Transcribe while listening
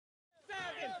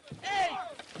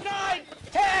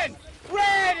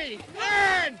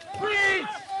in, breathe,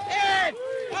 in,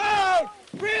 out,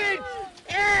 breathe,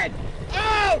 in,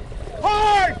 out,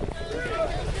 hard.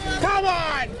 Come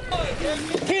on.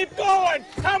 Keep going.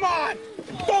 Come on.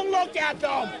 Don't look at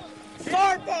them.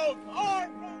 Hard boat, hard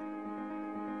boat.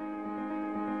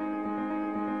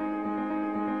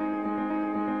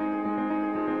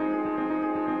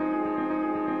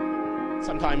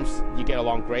 Sometimes you get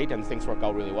along great and things work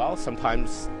out really well.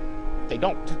 Sometimes they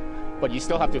don't. But you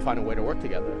still have to find a way to work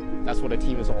together. That's what a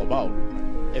team is all about.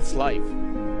 It's life.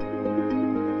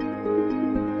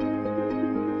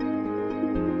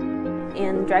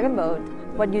 In Dragon Boat,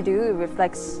 what you do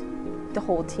reflects the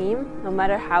whole team. No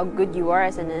matter how good you are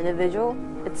as an individual,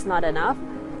 it's not enough.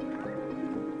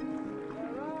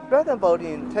 Dragon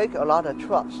boating takes a lot of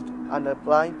trust and a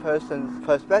blind person's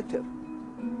perspective.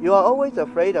 You are always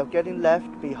afraid of getting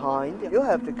left behind. You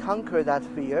have to conquer that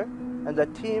fear, and the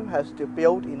team has to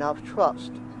build enough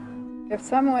trust. If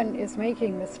someone is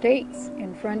making mistakes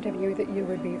in front of you that you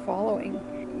would be following,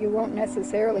 you won't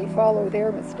necessarily follow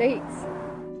their mistakes.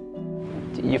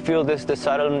 You feel this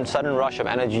sudden rush of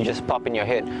energy just pop in your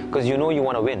head because you know you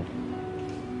want to win.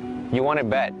 You want it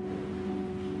bad.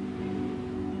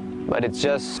 But it's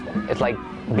like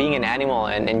being an animal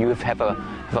and you have a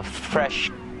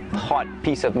fresh, hot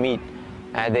piece of meat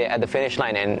at the finish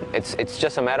line, and it's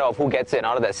just a matter of who gets it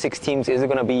out of that 6 teams. Is it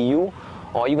going to be you,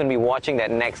 or are you going to be watching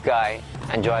that next guy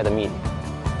enjoy the meat?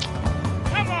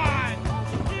 Come on!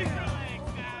 Keep your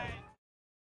legs, guys!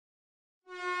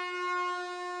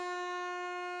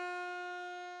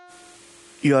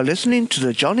 You are listening to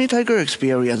the Johnny Tiger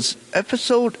Experience,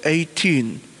 episode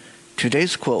 18.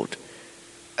 Today's quote: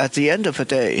 "At the end of the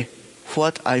day,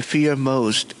 what I fear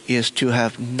most is to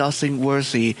have nothing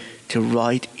worthy to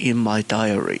write in my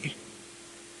diary."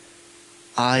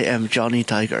 I am Johnny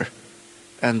Tiger,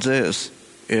 and this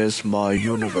is my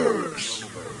universe.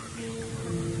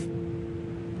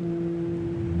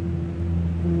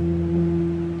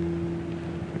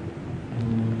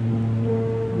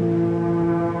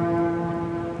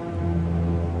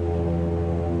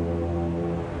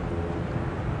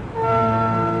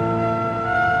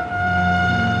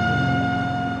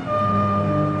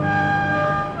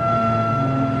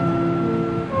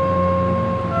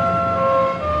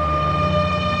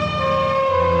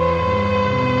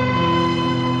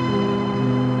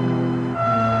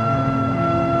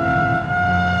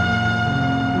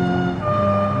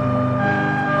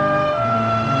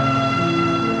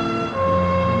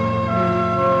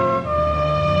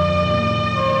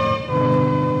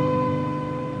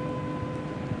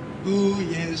 Who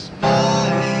is my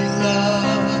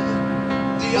love?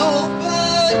 The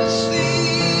open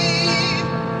sea.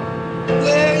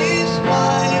 Where is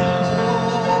my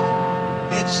home?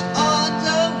 It's on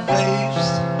the waves.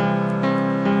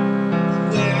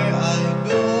 Where I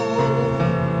go,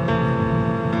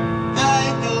 I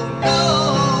don't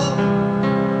know,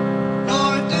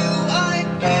 nor do I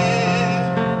care,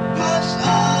 'cause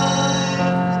I'm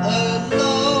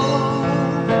alone.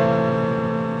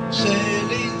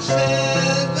 Sailing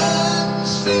 7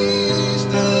 seas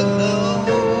alone,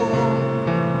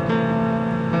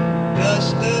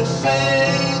 just a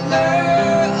sailor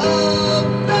of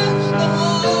the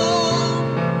storm,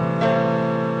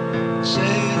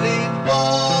 sailing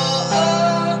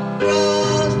far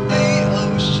across the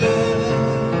ocean,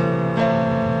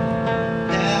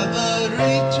 never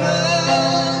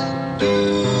return to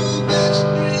the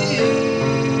stream.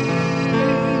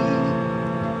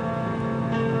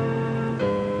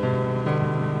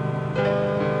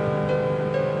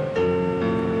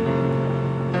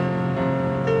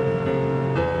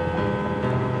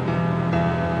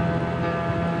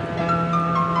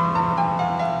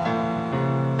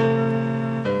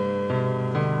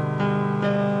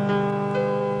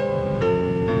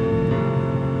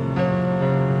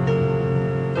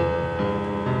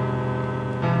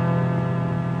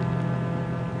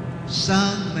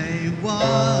 Some may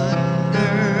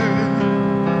wonder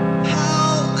how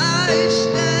I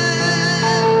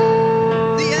stand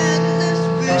the endless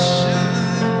vision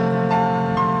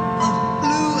of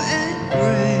blue and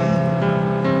gray.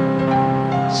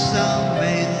 Some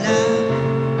may laugh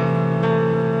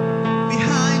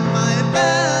behind my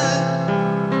back,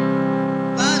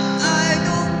 but I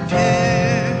don't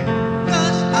care,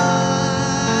 'cause I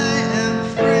am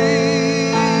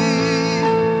free.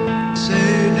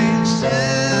 Sailing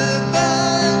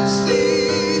 7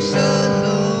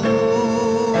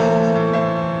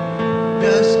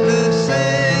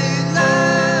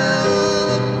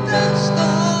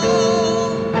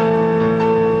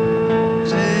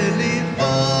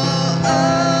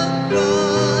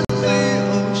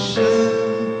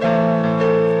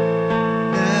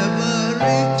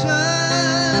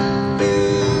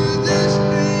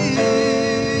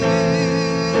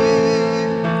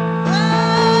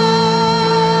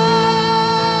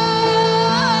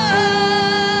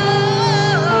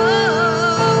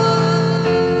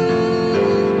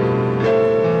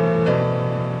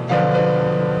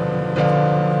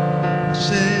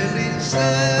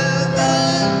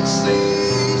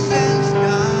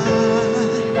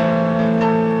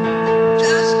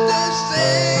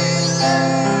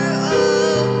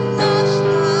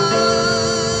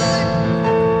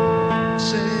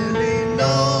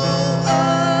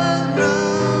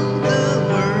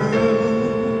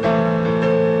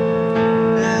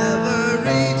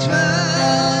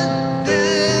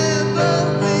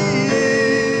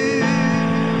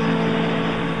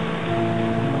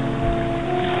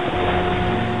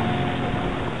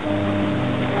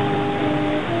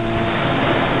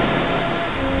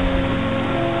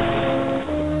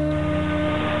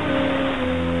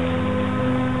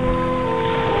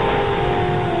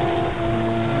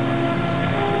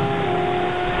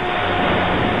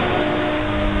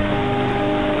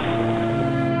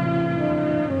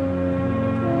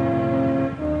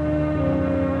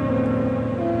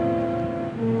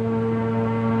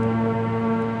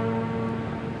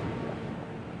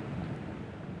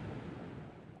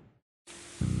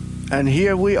 And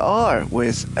here we are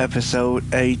with episode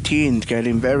 18,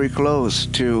 getting very close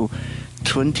to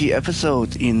 20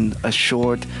 episodes in a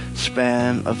short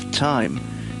span of time.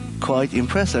 Quite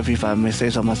impressive, if I may say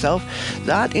so myself.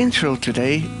 That intro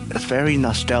today is very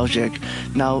nostalgic.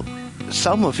 Now,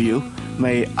 some of you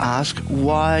may ask,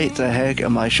 why the heck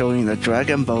am I showing the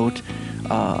Dragon Boat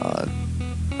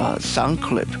sound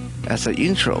clip as an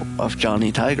intro of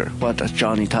Johnny Tiger? What does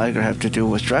Johnny Tiger have to do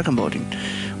with dragon boating?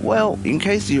 Well, in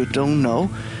case you don't know,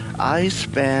 I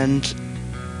spent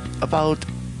about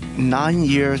 10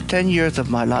 years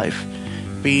of my life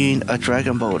being a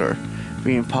dragon boater,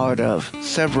 being part of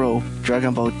several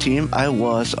dragon boat teams. I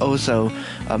was also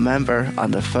a member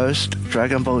on the first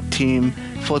dragon boat team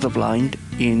for the blind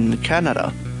in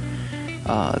Canada,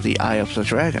 the Eye of the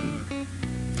Dragon.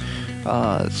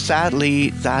 Sadly,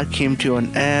 that came to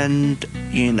an end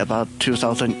in about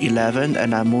 2011,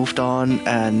 and I moved on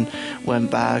and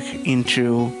went back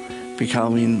into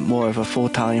becoming more of a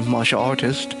full-time martial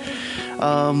artist.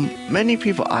 Many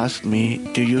people ask me,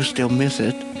 do you still miss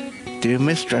it? Do you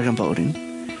miss dragon boating?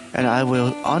 And I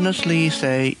will honestly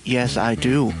say, yes, I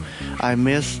do. I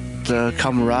miss the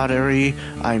camaraderie,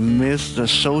 I miss the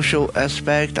social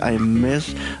aspect, I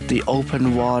miss the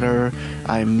open water,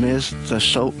 I miss the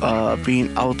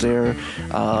being out there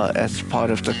as part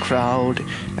of the crowd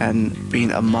and being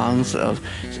amongst of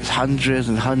hundreds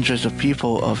and hundreds of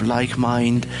people of like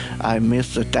mind. I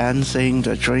miss the dancing,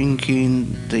 the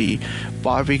drinking, the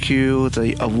barbecue,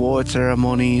 the award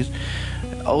ceremonies,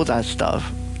 all that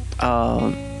stuff.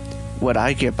 Would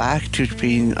I get back to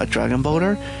being a dragon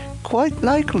boater? Quite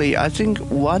likely. I think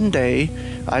one day,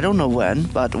 I don't know when,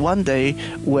 but one day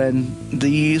when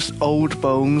these old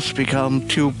bones become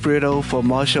too brittle for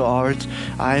martial arts,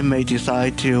 I may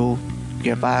decide to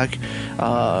get back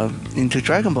into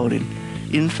dragon boating.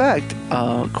 In fact,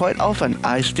 quite often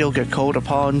I still get called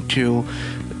upon to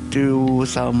do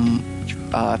some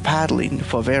paddling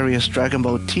for various dragon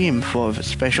boat teams for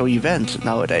special events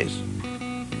nowadays.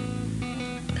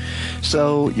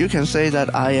 So you can say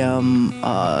that I am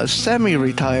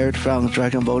semi-retired from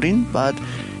dragon boating, but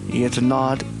it's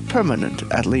not permanent.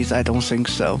 At least I don't think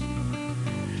so.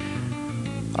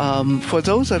 For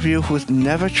those of you who've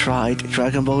never tried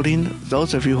dragon boating,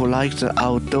 those of you who like the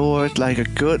outdoors, like a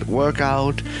good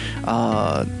workout,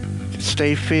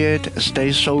 stay fit,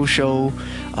 stay social,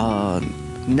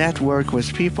 network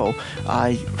with people,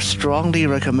 I strongly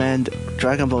recommend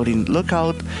dragon boating. Look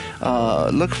for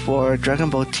a dragon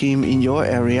boat team in your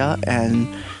area and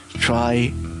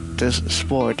try this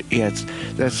sport.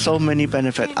 There's so many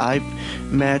benefits. I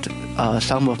met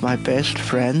some of my best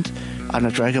friends on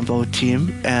a dragon boat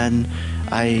team, and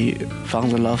I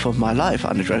found the love of my life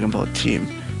on the dragon boat team.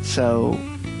 So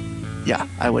yeah,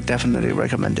 I would definitely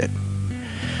recommend it.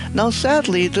 Now,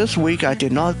 sadly, this week I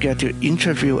did not get to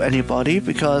interview anybody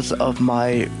because of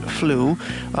my flu,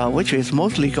 which is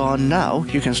mostly gone now.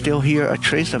 You can still hear a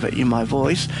trace of it in my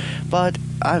voice, but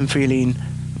I'm feeling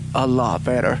a lot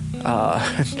better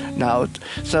now.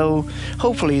 So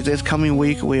hopefully this coming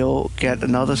week we'll get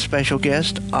another special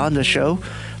guest on the show.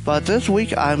 But this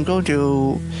week I'm going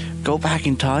to go back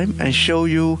in time and show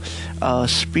you a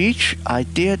speech I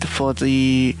did for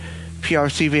the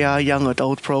PRCVI Young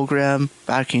Adult Program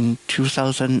back in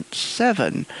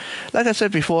 2007. Like I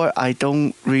said before, I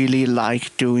don't really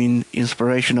like doing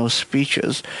inspirational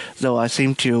speeches, though I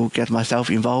seem to get myself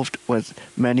involved with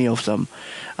many of them.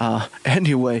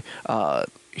 Anyway,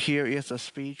 here is a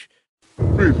speech.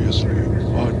 Previously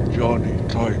on Johnny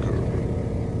Tiger.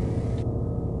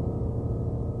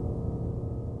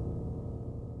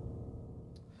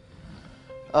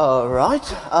 All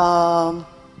right.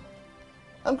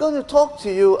 I'm going to talk to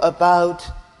you about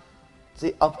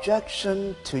the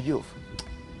objection to youth.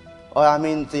 Or I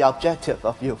mean the objective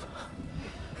of youth.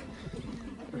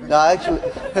 No,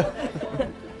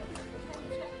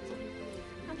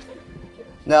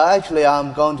 actually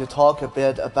I'm going to talk a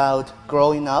bit about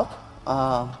growing up.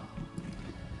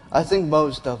 I think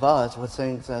most of us would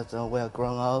think that we are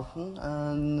grown up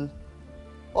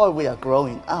or we are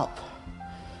growing up.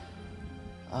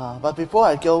 But before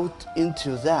I go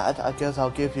into that, I guess I'll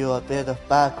give you a bit of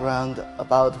background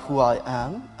about who I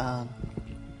am.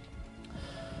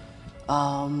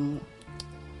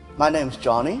 My name's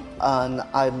Johnny, and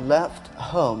I left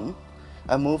home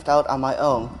and moved out on my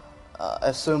own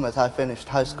as soon as I finished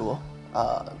high school,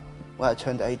 when I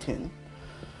turned 18.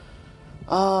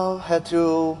 Had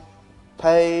to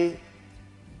pay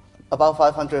about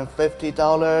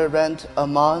 $550 rent a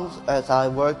month as I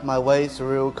worked my way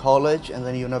through college and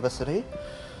then university.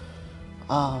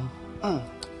 I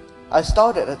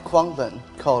started at Kwanglen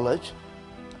College,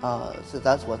 so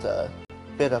that's what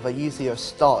bit of an easier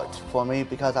start for me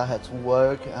because I had to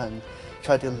work and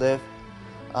try to live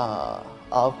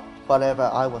off whatever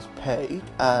I was paid,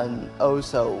 and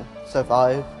also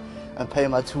survive and pay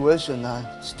my tuition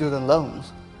and student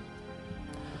loans.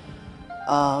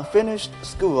 Finished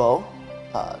school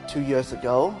 2 years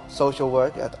ago, social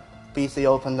work at BC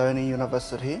Open Learning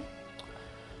University.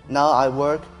 Now I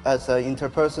work as an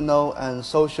interpersonal and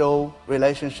social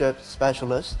relationship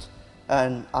specialist,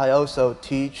 and I also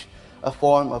teach a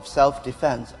form of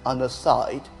self-defense on the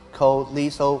side called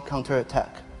lethal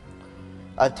counterattack.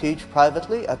 I teach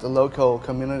privately at the local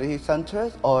community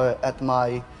centers or at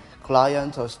my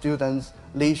clients' or students'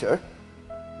 leisure.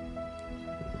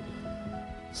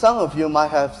 Some of you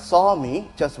might have saw me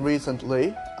just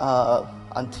recently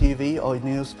on TV or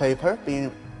newspaper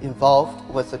being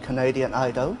involved with the Canadian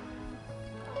Idol.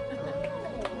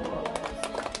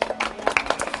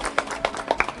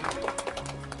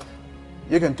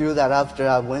 You can do that after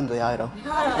I win the Idol.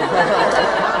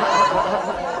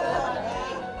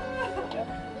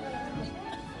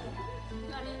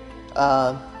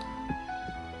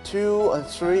 2 or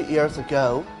 3 years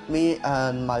ago, me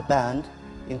and my band,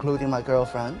 including my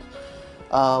girlfriend,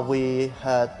 we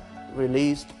had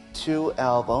released 2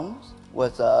 albums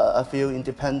with a few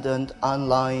independent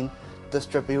online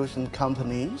distribution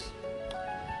companies.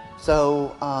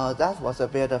 So that was a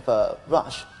bit of a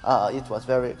rush. It was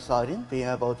very exciting being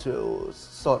able to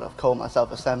sort of call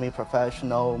myself a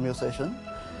semi-professional musician,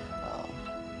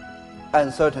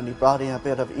 and certainly brought in a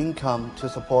bit of income to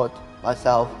support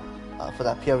myself for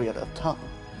that period of time.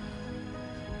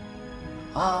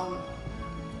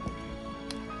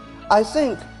 I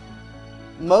think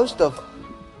most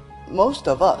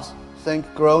of us think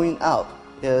growing up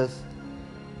is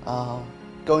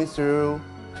going through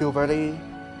puberty,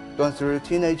 going through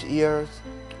teenage years,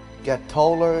 get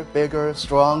taller, bigger,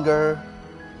 stronger,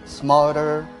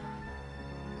 smarter.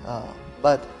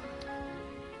 But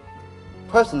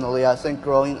personally, I think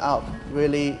growing up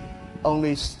really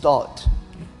only starts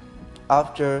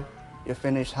after you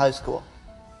finish high school.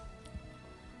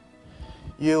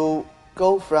 You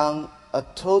go from a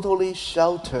totally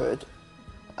sheltered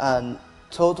and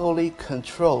totally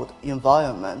controlled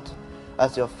environment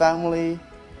as your family,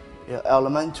 your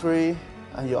elementary,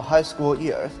 and your high school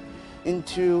years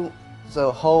into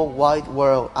the whole wide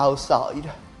world outside,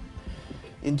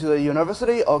 into a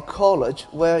university or college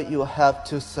where you have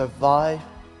to survive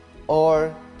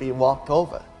or be walked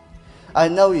over. I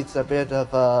know it's a bit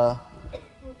of a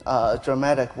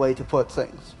dramatic way to put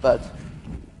things, but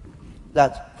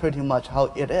that's pretty much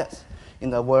how it is in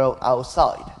the world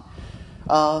outside.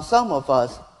 Some of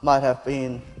us might have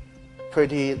been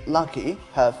pretty lucky,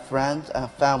 have friends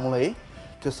and family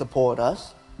to support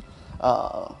us,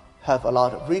 have a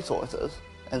lot of resources,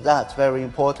 and that's very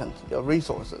important, your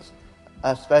resources,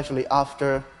 especially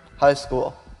after high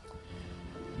school.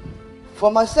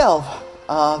 For myself,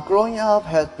 growing up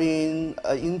has been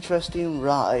an interesting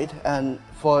ride, and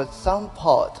for some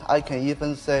part, I can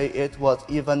even say it was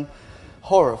even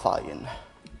horrifying.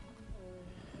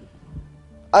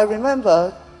 I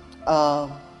remember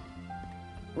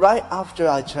right after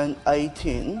I turned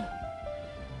 18,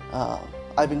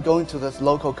 I've been going to this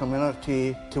local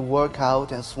community to work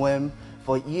out and swim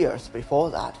for years before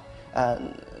that,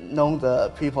 and known the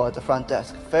people at the front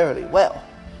desk fairly well.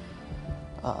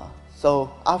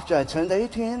 So after I turned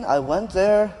 18, I went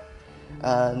there,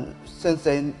 and since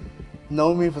they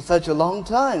know me for such a long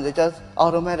time, they just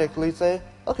automatically say,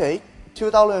 okay,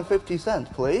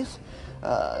 $2.50, please.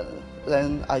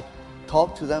 Then I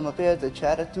talked to them a bit, they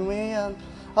chatted to me, and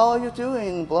how are you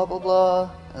doing, blah, blah, blah.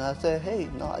 And I said, hey,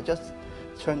 no, I just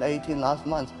turned 18 last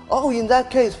month. Oh, in that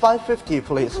case, $5.50,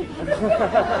 please.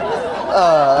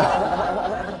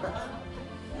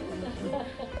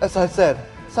 As I said,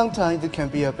 sometimes it can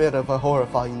be a bit of a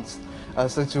horrifying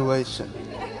situation.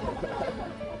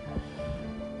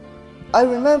 I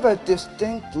remember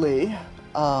distinctly,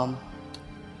 I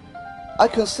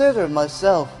consider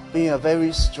myself being a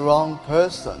very strong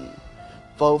person,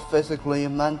 both physically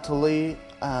and mentally,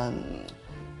 and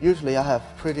usually I have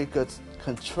pretty good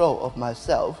control of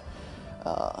myself.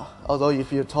 Although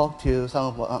if you talk to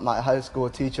some of my high school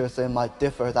teachers, they might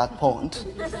differ at that point.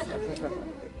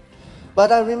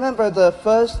 But I remember the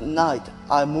first night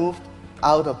I moved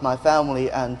out of my family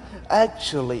and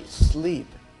actually sleep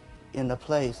in a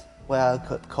place where I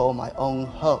could call my own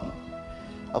home.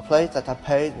 A place that I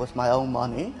paid with my own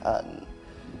money, and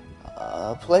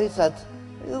a place that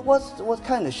it was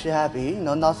kind of shabby,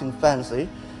 nothing fancy,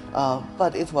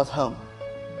 but it was home.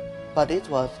 But it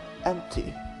was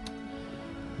empty.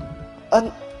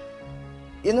 And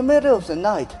in the middle of the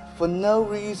night, for no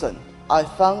reason, I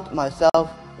found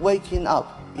myself waking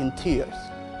up in tears.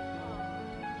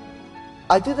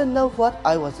 I didn't know what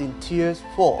I was in tears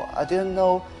for. I didn't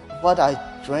know what I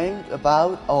dreamed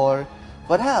about or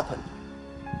what happened.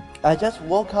 I just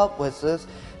woke up with this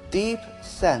deep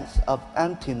sense of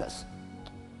emptiness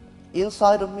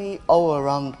inside of me, all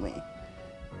around me.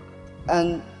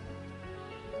 And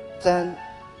then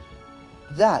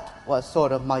that was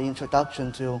sort of my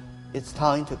introduction to it's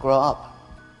time to grow up.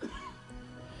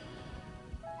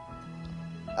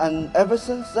 And ever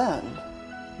since then,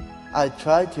 I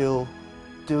try to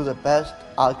do the best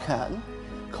I can,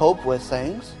 cope with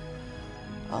things.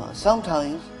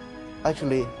 Sometimes,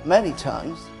 actually many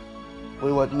times,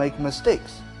 we would make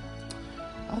mistakes.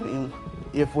 I mean,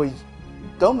 if we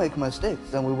don't make mistakes,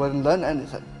 then we wouldn't learn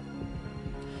anything.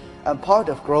 And part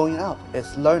of growing up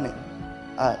is learning.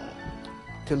 And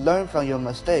to learn from your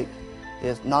mistake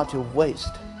is not to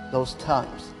waste those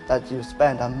times that you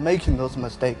spend on making those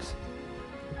mistakes.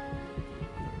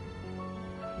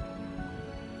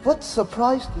 What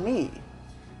surprised me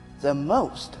the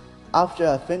most after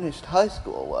I finished high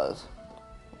school was,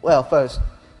 well, first,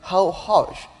 how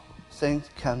harsh things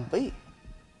can be.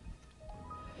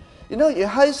 You know, in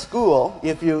high school,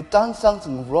 if you've done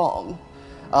something wrong,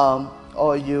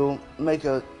 or you make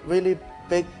a really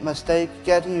big mistake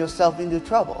getting yourself into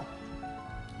trouble,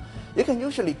 you can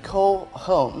usually call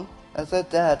home and say,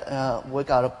 Dad, we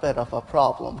got a bit of a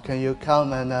problem. Can you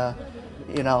come and,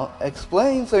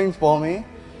 explain things for me?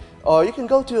 Or you can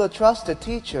go to a trusted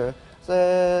teacher,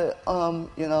 say,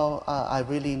 I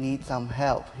really need some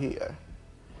help here.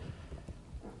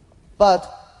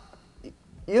 But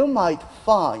you might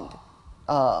find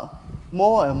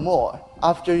more and more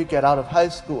after you get out of high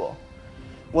school,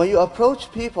 when you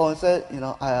approach people and say,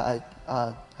 I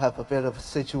have a bit of a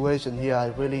situation here, I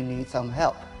really need some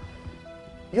help,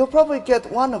 you'll probably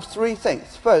get one of three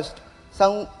things. First,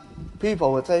 some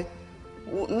people would say,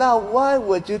 now why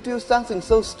would you do something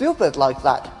so stupid like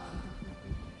that?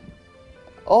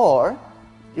 Or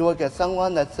you will get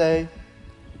someone that say,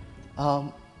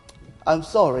 I'm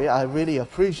sorry, I really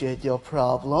appreciate your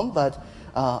problem, but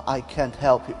I can't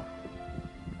help you.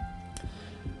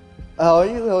 Or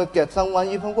you will get someone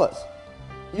even worse.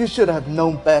 You should have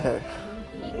known better.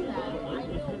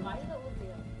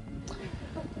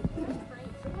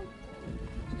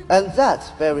 And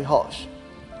that's very harsh.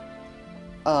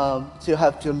 To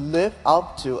have to live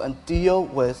up to and deal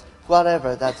with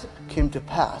whatever that came to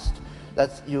pass,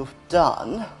 that you've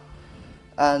done,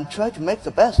 and try to make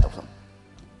the best of them.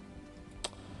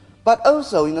 But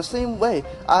also, in the same way,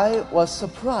 I was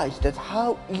surprised at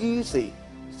how easy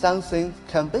some things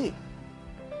can be.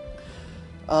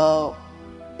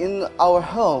 In our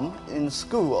home, in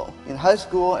school, in high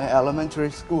school and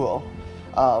elementary school,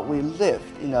 we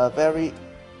lived in a very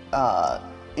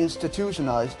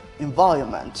institutionalized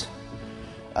environment.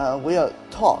 We are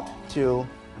taught to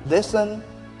listen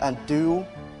and do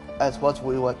as what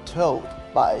we were told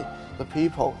by the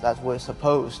people that we're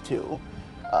supposed to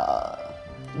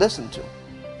listen to.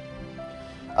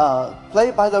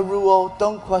 Play by the rule,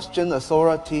 don't question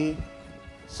authority,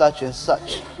 such and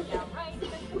such.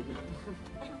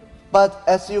 But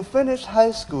as you finish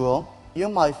high school, you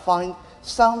might find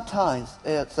sometimes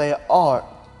there are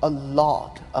a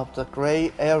lot of the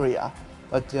gray area,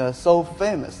 but they are so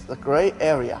famous, the gray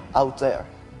area out there.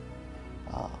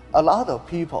 A lot of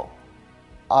people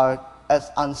are as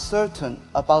uncertain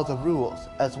about the rules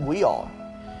as we are.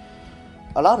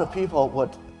 A lot of people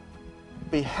would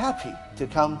be happy to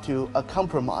come to a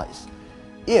compromise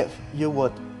if you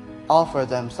would offer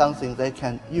them something they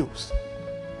can use.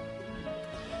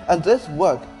 And this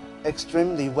works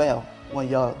extremely well when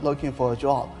you're looking for a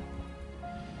job.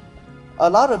 A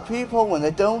lot of people, when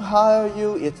they don't hire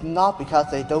you, it's not because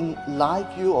they don't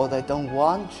like you or they don't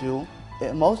want you.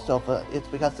 Most of it, it's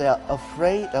because they are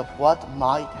afraid of what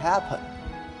might happen.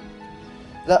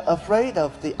 They're afraid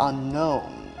of the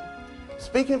unknown.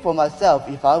 Speaking for myself,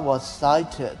 if I was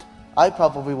sighted, I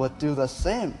probably would do the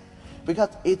same, because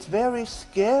it's very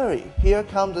scary. Here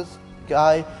comes this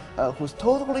guy who's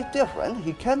totally different.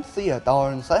 He can't see a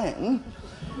darn thing.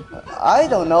 I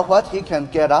don't know what he can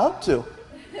get up to.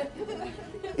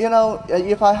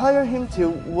 If I hire him to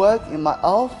work in my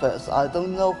office, I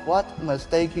don't know what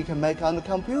mistake he can make on the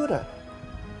computer.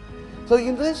 So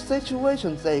in these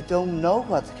situations, they don't know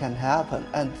what can happen,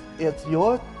 and it's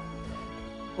your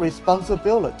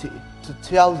responsibility to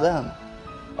tell them,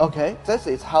 okay, this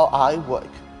is how I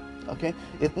work. Okay,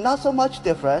 it's not so much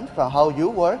different from how you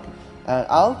work, and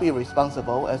I'll be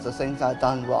responsible as the things I've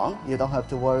done wrong. You don't have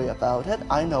to worry about it.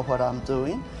 I know what I'm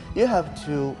doing. You have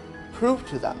to prove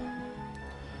to them.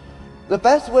 The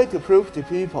best way to prove to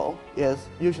people is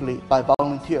usually by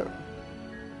volunteering.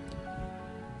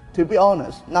 To be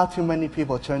honest, not too many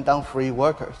people turn down free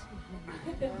workers.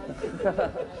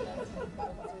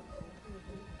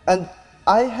 And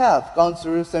I have gone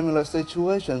through similar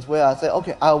situations where I say,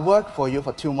 okay, I'll work for you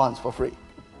for 2 months for free.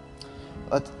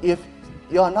 But if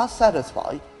you are not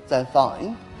satisfied, then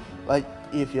fine. But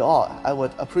if you are, I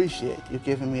would appreciate you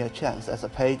giving me a chance as a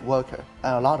paid worker.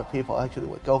 And a lot of people actually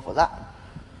would go for that.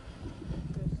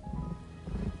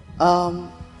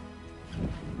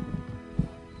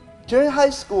 During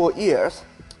high school years,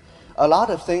 a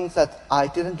lot of things that I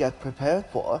didn't get prepared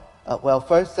for.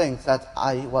 First things that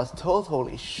I was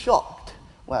totally shocked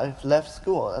when I left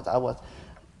school, that I was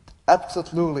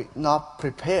absolutely not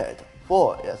prepared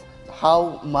for, is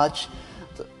how much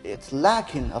it's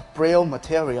lacking of Braille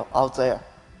material out there.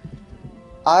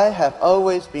 I have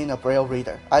always been a Braille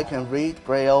reader. I can read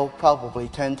Braille probably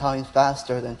 10 times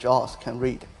faster than Jaws can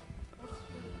read.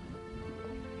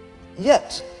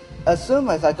 Yet, as soon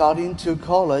as I got into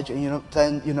college and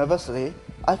then university,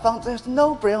 I found there's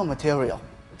no Braille material.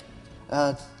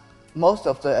 Most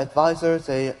of the advisors,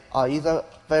 they are either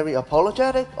very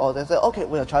apologetic or they say, okay,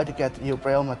 we'll try to get you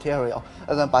Braille material.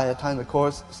 And then by the time the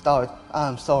course starts,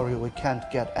 I'm sorry, we can't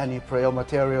get any Braille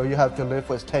material. You have to live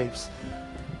with tapes.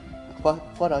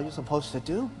 What are you supposed to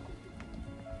do?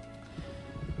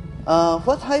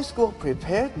 What high school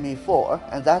prepared me for,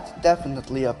 and that's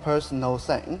definitely a personal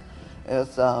thing,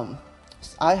 is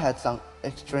I had some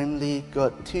extremely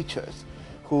good teachers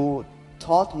who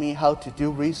taught me how to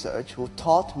do research, who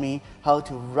taught me how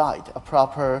to write a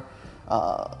proper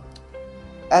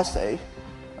essay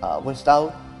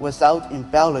without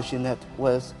embellishing it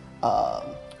with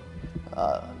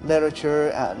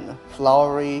literature and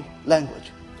flowery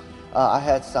language. I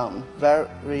had some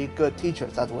very good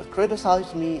teachers that would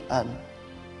criticize me and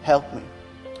help me.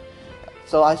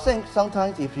 So I think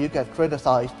sometimes if you get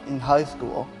criticized in high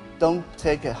school, don't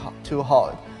take it too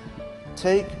hard.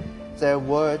 Take their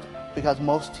word, because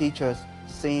most teachers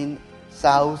seen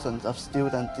thousands of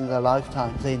students in their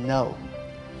lifetime, they know.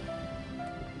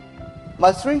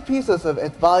 My 3 pieces of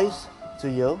advice to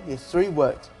you is 3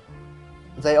 words.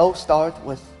 They all start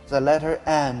with the letter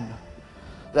N.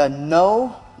 The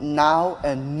know, now,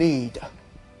 and need.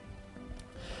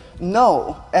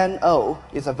 Know, N-O,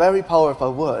 is a very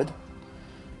powerful word.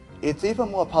 It's even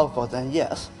more powerful than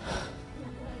yes.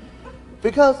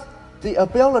 Because the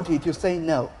ability to say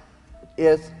no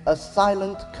is a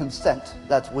silent consent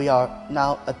that we are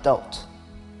now adults.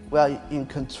 We are in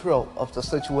control of the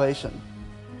situation.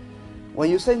 When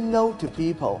you say no to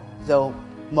people, they'll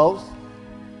most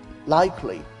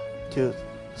likely to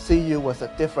see you with a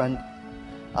different,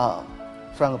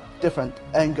 from a different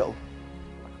angle.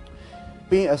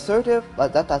 Being assertive,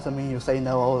 but that doesn't mean you say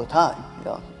no all the time.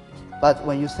 But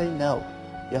when you say no,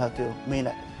 you have to mean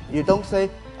it. You don't say,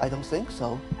 I don't think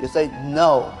so. You say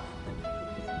no.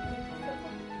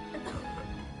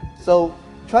 So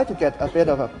try to get a bit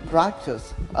of a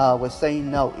practice with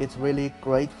saying no. It's really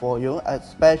great for you,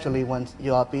 especially when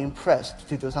you are being pressed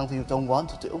to do something you don't want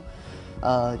to do.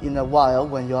 In a while,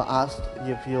 when you're asked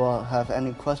if you have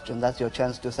any question, that's your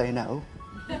chance to say no.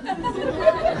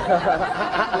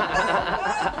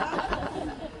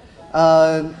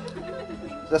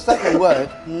 The second word,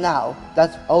 now,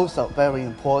 that's also very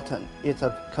important. It's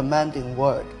a commanding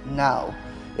word, now.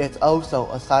 It's also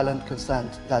a silent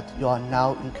consent that you are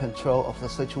now in control of the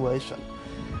situation.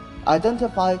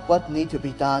 Identify what needs to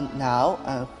be done now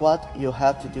and what you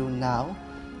have to do now.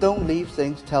 Don't leave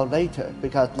things till later,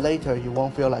 because later you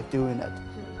won't feel like doing it.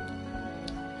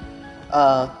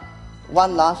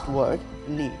 One last word,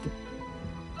 need.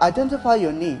 Identify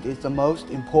your need is the most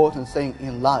important thing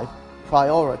in life,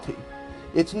 priority.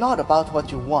 It's not about what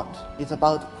you want, it's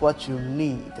about what you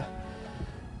need.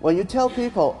 When you tell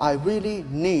people, I really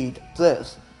need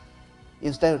this,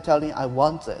 instead of telling I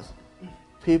want this,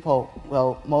 people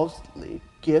will mostly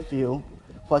give you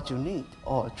what you need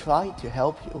or try to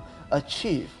help you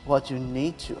achieve what you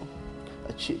need to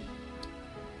achieve.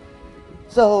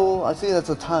 So I see that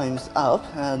the time's up,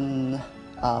 and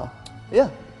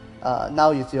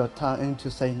now is your time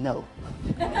to say no.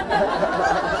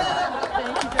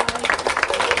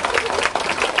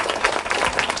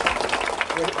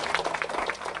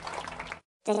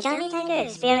 The Johnny Tiger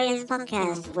Experience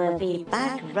podcast will be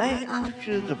back Right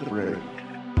after the break.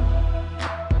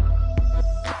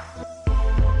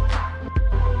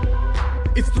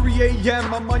 It's 3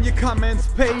 a.m. I'm on your comments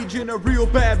page in a real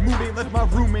bad mood, ain't left my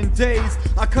room in days.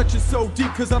 I cut you so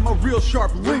deep cause I'm a real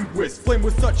sharp linguist. Flame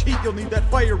with such heat you'll need that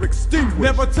fire extinguished.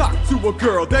 Never talk to a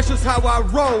girl, that's just how I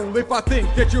roll. If I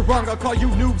think that you're wrong, I'll call you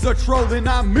noobs a troll, and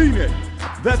I mean it.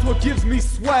 That's what gives me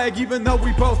swag, even though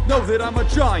we both know that I'm a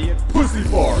giant pussy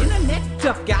fart. Internet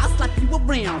tough guy, I slap you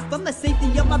around from the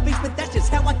safety of my basement, that's just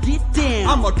how I get down.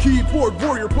 I'm a keyboard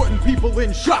warrior putting people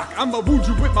in shock. I'ma wound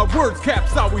you with my words,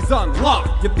 caps always on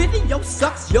lock. Your video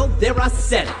sucks, yo, there I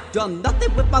said it. Done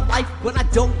nothing with my life, but I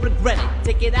don't regret it.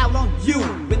 Take it out on you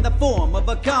in the form of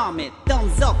a comment.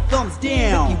 Thumbs up, thumbs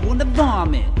down, if you wanna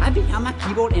vomit. I behind my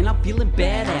keyboard and I'm feeling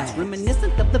badass,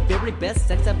 reminiscent of the very best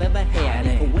sex I've ever had.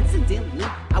 And coincidentally,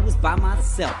 I was by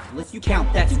myself, unless you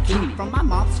count that zucchini from my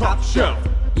mom's top shelf.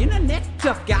 Internet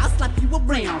tough guy, I slap you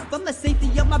around from the safety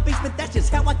of my basement, that's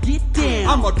just how I get down.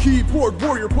 I'm a keyboard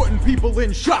warrior putting people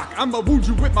in shock. I'ma wound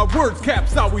you with my words,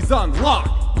 caps always on lock.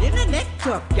 Internet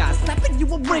tough guy, slapping you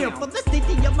around from the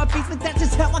safety of my basement, that's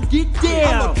just how I get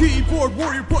down. I'm a keyboard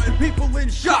warrior putting people in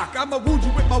shock. I'ma wound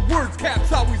you with my words,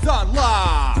 caps always on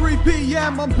lock. 3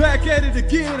 p.m. I'm back at it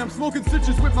again. I'm smoking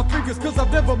stitches with my fingers cause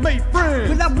I've never made friends.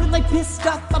 When I'm really pissed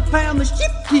off, I pound the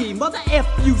shift key. Mother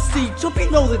F-U-C, so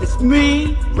you know that it's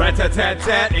me.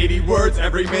 Rat-tat-tat-tat, 80 words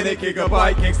every minute.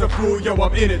 Gigabyte, gangsta fool, yo,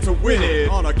 I'm in it to win it.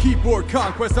 On a keyboard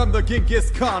conquest, I'm the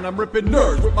Genghis Khan. I'm ripping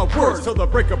nerds with my words till the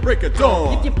break of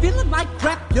dawn. If you're feeling like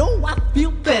crap, yo, I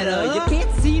feel better. You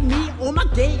can't see me on my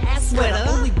gay-ass sweater.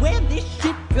 Only wear this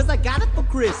shit cause I got it for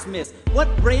Christmas.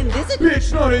 What brand is it?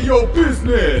 Bitch, none of your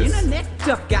business. Internet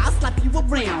tough guy, I slap you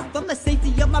around from the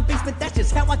safety of my basement, that's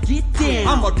just how I get down.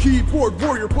 I'm a keyboard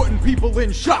warrior putting people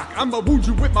in shock. I'ma wound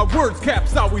you with my words,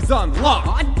 caps always on lock.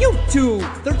 On YouTube,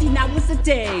 13 hours a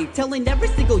day, telling every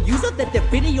single user that their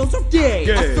videos are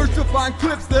gay. I search to find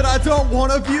clips that I don't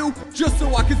wanna view, just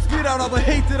so I can spit out all the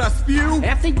hate that I spew.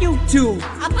 After YouTube,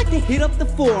 I'd like to hit up the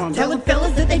forum, telling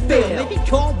fellas that they fail, maybe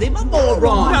call them a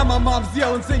moron. Now my mom's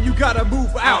yelling saying you gotta move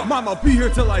out. Mama be here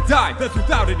till I die, that's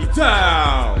without any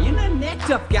doubt. Internet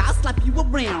tough guy, I slap you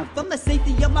around from the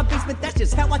safety of my basement, that's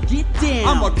just how I get down.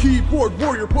 I'm a keyboard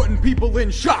warrior putting people in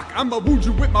shock. I'ma wound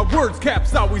you with my words,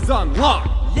 caps always on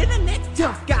lock. Internet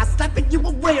tough guy, slapping you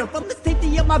around from the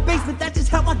safety of my basement, that's just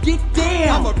how I get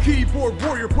down. I'm a keyboard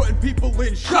warrior putting people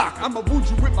in shock. I'ma wound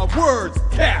you with my words,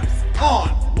 caps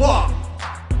on lock.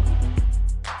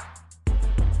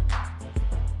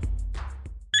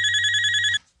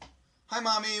 Hi,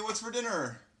 Mommy. What's for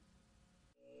dinner?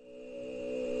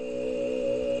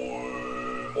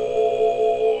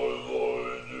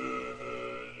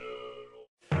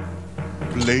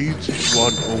 Blades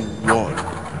 101,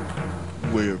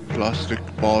 where plastic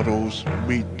bottles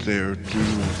meet their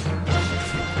doom.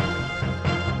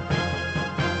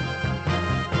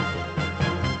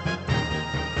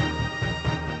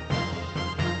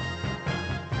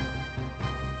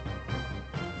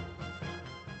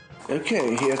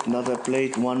 Okay, here's another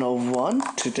Blade 101.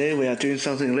 Today we are doing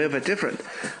something a little bit different.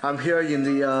 I'm here in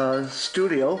the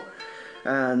studio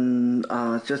and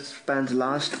just spent the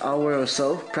last hour or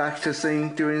so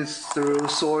practicing doing through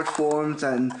sword forms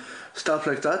and stuff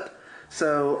like that.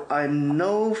 So I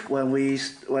know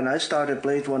when I started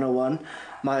Blade 101,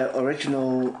 my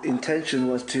original intention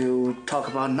was to talk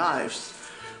about knives,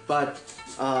 but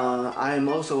I'm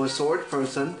also a sword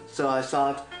person, so I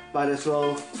thought might as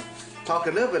well talk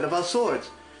a little bit about swords.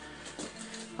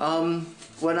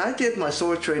 When I did my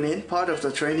sword training, part of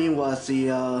the training was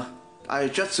the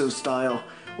Aiijutsu style,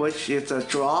 which is a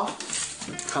draw,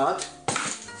 cut,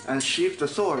 and sheath the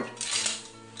sword.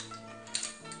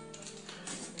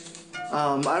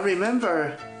 I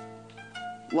remember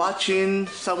watching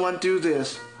someone do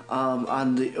this.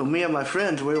 Me and my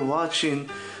friends, we were watching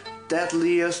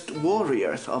Deadliest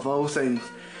Warriors of all things,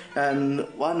 and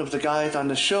one of the guys on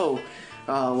the show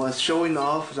was showing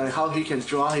off like how he can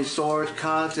draw his sword,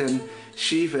 cut, and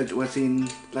sheath it within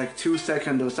like 2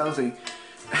 seconds or something.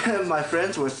 And my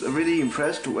friends was really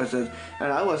impressed with it,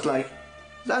 and I was like,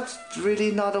 that's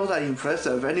really not all that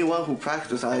impressive. Anyone who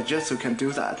practices Aiijutsu can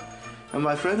do that. And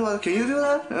my friend was, can you do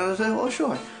that? And I said, oh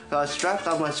sure. So I strapped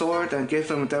on my sword and gave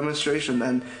them a demonstration,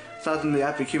 and suddenly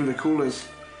I became the coolest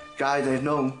guy they've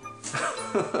known.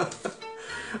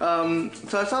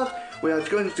 So I thought we are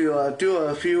going to do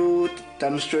a few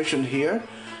demonstrations here,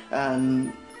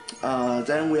 and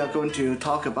then we are going to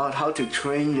talk about how to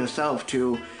train yourself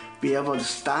to be able to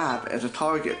stab at a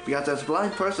target, because as a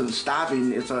blind person,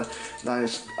 stabbing is a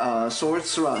sword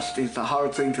thrust is a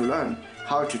hard thing to learn.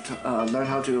 Hard to learn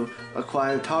how to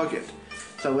acquire a target.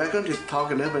 So we're going to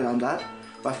talk a little bit on that.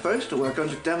 But first, we're going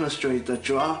to demonstrate the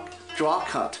draw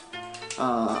cut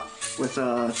with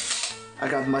a I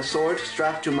got my sword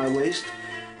strapped to my waist.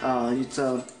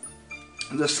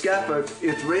 The scabbard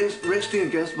is resting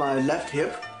against my left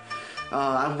hip.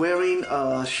 I'm wearing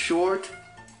a short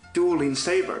dueling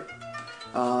saber.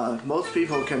 Most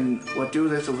people would do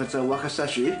this with a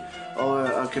wakizashi or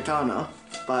a katana,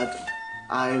 but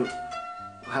I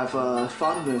have a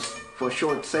fondness for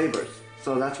short sabers,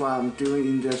 so that's why I'm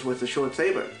doing this with a short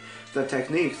saber. The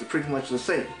techniques are pretty much the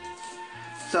same.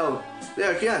 So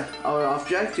there again, our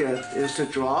objective is to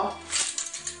draw,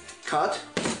 cut,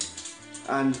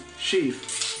 and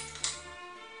sheath.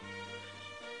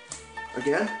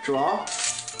 Again, draw,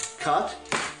 cut,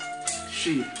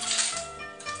 sheath.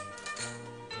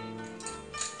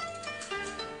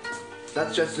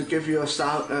 That's just to give you a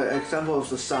sound example of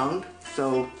the sound.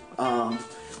 So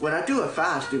when I do it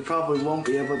fast, you probably won't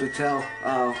be able to tell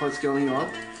what's going on.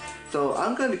 So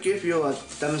I'm going to give you a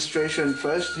demonstration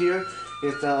first here.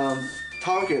 It's a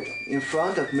target in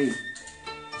front of me.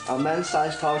 A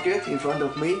man-sized target in front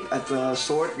of me at the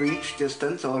sword reach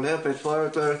distance, or a little bit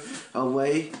further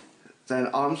away than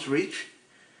arm's reach.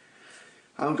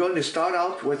 I'm going to start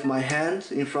out with my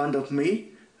hands in front of me,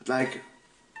 like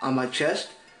on my chest.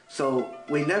 So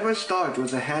we never start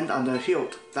with the hand on the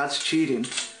hilt. That's cheating.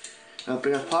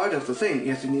 Because part of the thing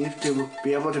is you need to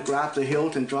be able to grab the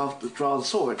hilt and draw the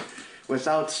sword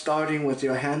without starting with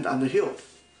your hand on the hilt.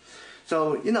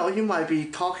 So, you know, you might be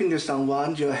talking to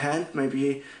someone, your hand may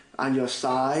be on your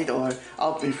side or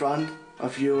up in front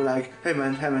of you, like, hey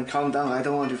man, calm down, I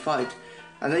don't want to fight.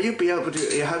 And then you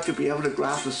have to be able to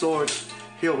grab the sword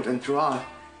hilt and draw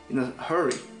in a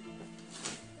hurry.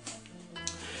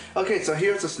 Okay, so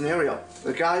here's the scenario.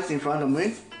 The guy's in front of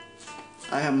me.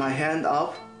 I have my hand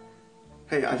up.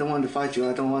 Hey, I don't want to fight you,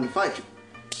 I don't want to fight you.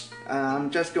 And I'm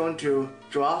just going to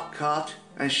draw, cut,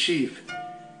 and sheath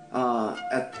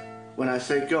when I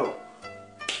say go.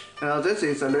 Now this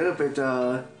is a little bit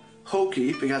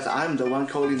hokey because I'm the one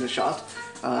calling the shot.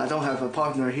 I don't have a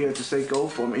partner here to say go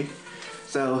for me.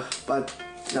 So, but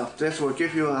you know, this will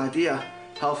give you an idea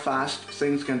how fast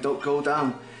things can go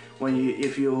down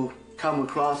if you come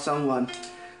across someone,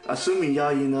 assuming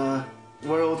you're in a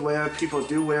world where people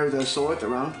do wear their sword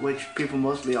around, which people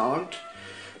mostly aren't.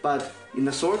 But in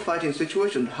a sword fighting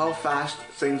situation, how fast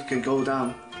things can go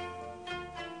down.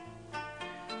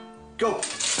 Go!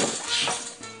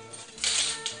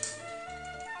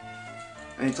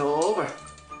 And it's all over.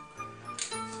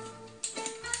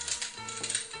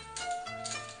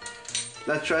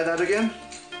 Let's try that again.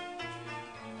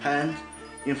 Hand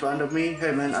in front of me.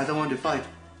 Hey man, I don't want to fight.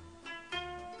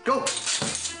 Go!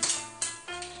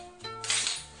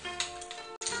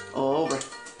 All over.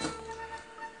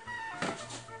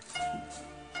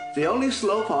 The only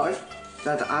slow part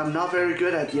that I'm not very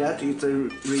good at yet is the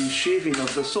resheathing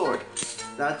of the sword.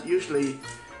 That usually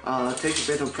takes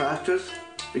a bit of practice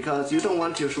because you don't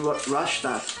want to rush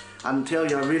that until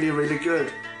you're really, really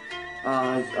good.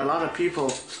 A lot of people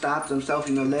stab themselves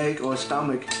in the leg or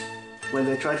stomach when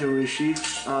they try to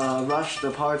rush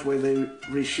the part where they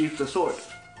resheath the sword.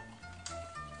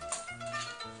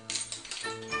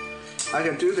 I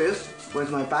can do this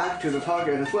with my back to the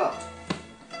target as well.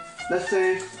 Let's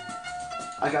say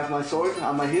I got my sword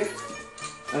on my hip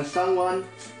and someone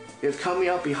is coming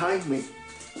up behind me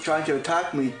trying to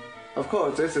attack me. Of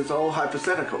course, this is all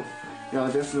hypothetical. You know,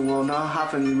 this will not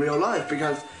happen in real life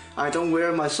because I don't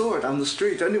wear my sword on the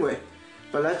street anyway.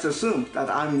 But let's assume that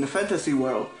I'm in a fantasy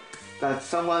world, that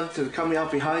someone is coming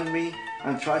up behind me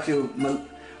and trying to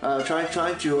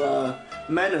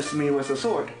menace me with a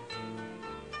sword.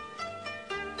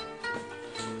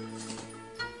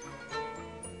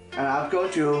 And I'm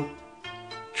going to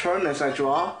turn as I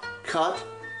draw, cut,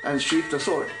 and sheath the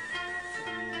sword.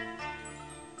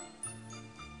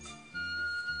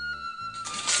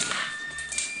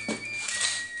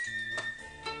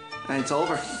 And it's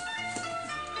over.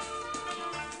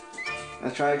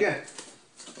 Let's try again.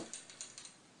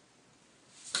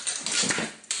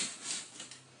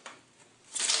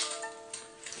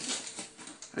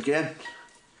 Again,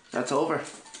 that's over.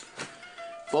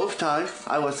 Both times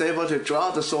I was able to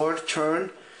draw the sword,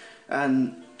 turn,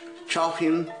 and chop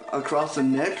him across the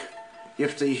neck.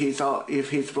 If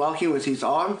he's blocking with his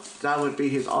arm, that would be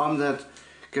his arm that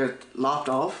get lopped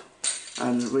off,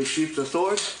 and resheath the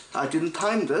sword. I didn't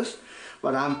time this,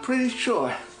 but I'm pretty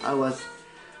sure I was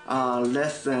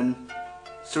less than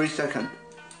 3 seconds.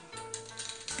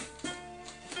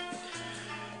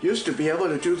 Used to be able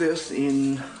to do this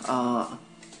in a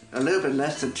little bit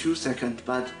less than 2 seconds,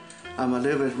 but I'm a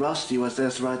little bit rusty with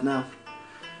this right now.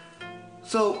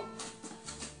 So,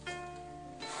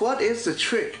 what is the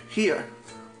trick here?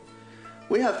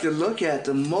 We have to look at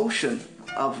the motion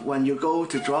of when you go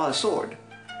to draw a sword.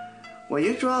 When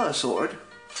you draw a sword,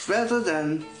 rather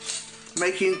than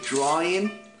making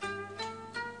drawing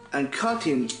and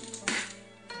cutting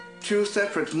two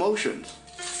separate motions,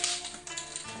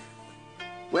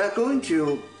 we are going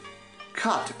to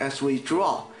cut as we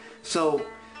draw. So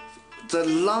the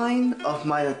line of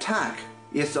my attack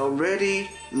is already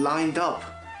lined up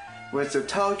with the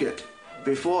target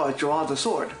before I draw the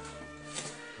sword.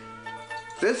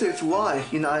 This is why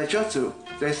in Aijutsu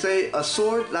they say a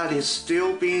sword that is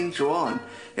still being drawn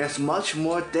is much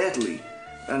more deadly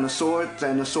than a sword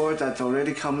that's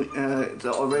already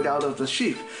already out of the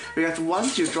sheath. Because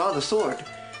once you draw the sword,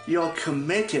 you're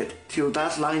committed to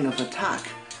that line of attack.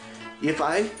 If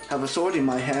I have a sword in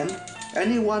my hand,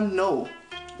 anyone know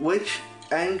which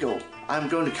angle I'm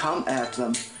going to come at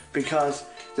them, because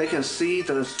they can see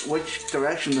which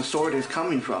direction the sword is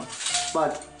coming from.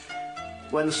 But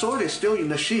when the sword is still in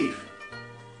the sheath,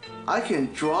 I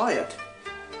can draw it,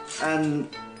 and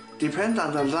depend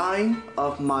on the line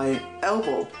of my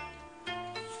elbow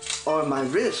or my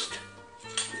wrist,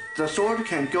 the sword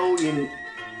can go in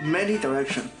many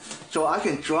directions. So I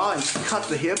can draw and cut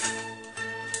the hip,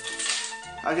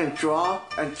 I can draw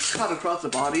and cut across the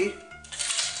body,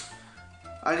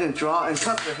 I can draw and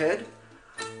cut the head,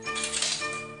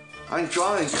 I can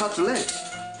draw and cut the leg,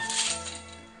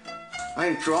 I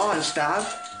can draw and stab,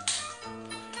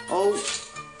 all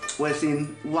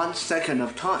within 1 second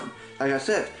of time. Like I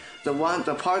said, the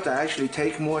part that actually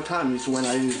takes more time is when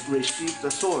I receive the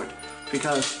sword,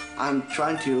 because I'm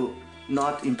trying to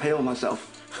not impale myself.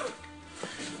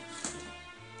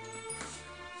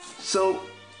 So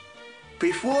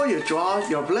before you draw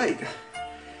your blade,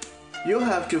 you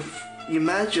have to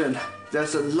imagine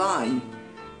there's a line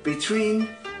between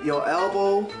your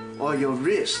elbow or your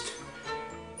wrist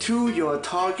to your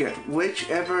target,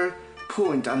 whichever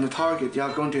point on the target you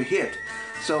are going to hit.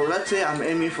 So let's say I'm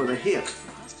aiming for the hip.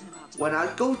 When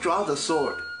I go draw the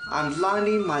sword, I'm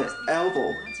lining my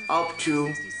elbow up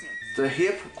to the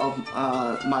hip of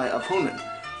my opponent.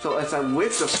 So as I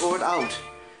whip the sword out,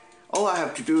 all I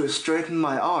have to do is straighten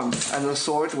my arm and the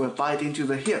sword will bite into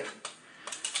the hip.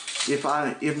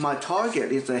 If my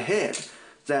target is the head,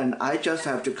 then I just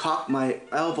have to cock my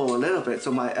elbow a little bit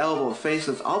so my elbow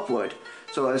faces upward.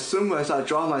 So as soon as I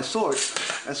draw my sword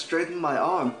and straighten my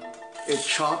arm, it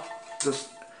chops the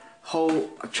whole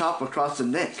chop across the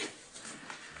neck.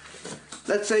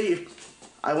 Let's say if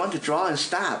I want to draw and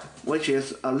stab, which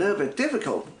is a little bit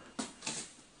difficult,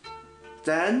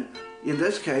 then in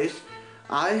this case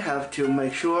I have to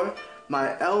make sure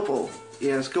my elbow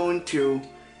is going to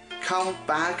come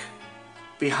back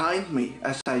behind me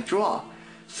as I draw.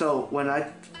 So when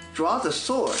I draw the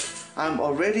sword, I'm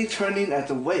already turning at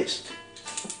the waist.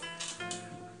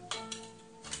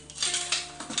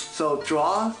 So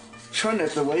draw, turn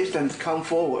at the waist and come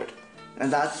forward,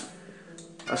 and that's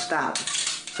a stab.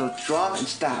 So draw and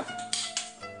stab.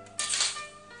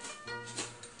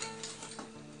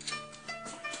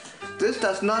 This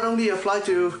does not only apply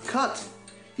to cut.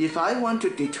 If I want to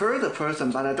deter the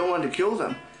person but I don't want to kill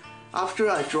them, after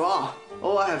I draw,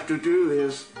 all I have to do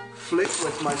is flick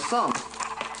with my thumb,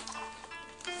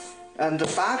 and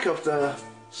the back of the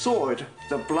sword,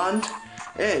 the blunt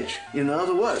edge, in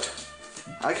other words,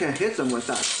 I can hit them with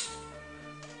that.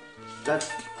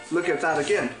 Look at that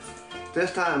again.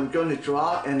 This time I'm going to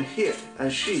draw and hit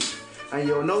and sheath, and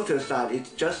you'll notice that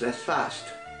it's just as fast.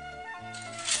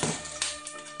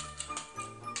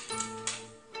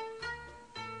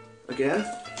 Again.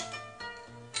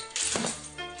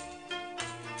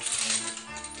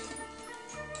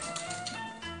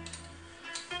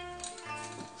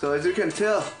 So as you can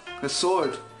tell, a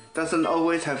sword doesn't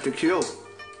always have to kill.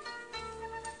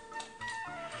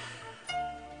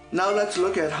 Now let's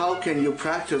look at how can you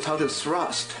practice how to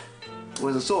thrust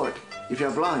with a sword if you're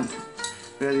blind.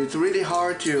 Because it's really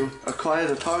hard to acquire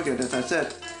the target, as I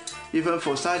said. Even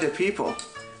for sighted people,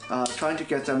 trying to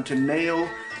get them to nail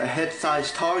a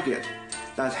head-sized target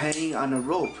that's hanging on a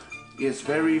rope is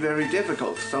very, very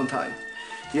difficult sometimes.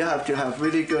 You have to have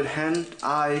really good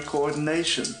hand-eye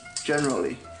coordination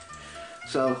generally.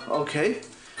 So, okay,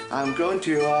 I'm going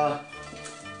to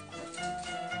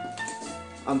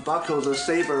unbuckle the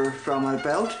saber from my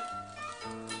belt.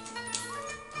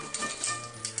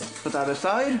 Put that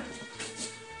aside.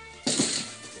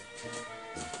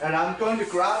 And I'm going to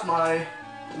grab my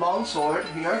long sword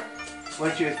here,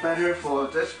 which is better for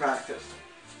this practice.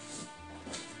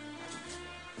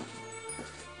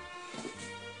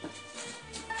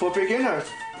 For beginners,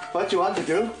 what you want to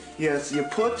do is you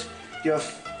put your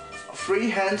free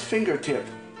hand fingertip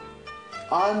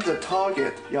on the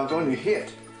target you're going to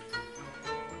hit.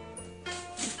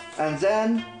 and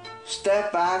then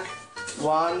step back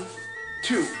 1,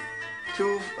 2.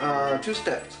 Two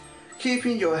steps,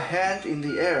 keeping your hand in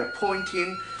the air,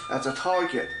 pointing at the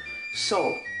target.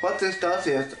 So what this does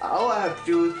is, all I have to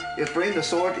do is bring the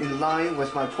sword in line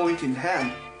with my pointing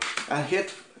hand and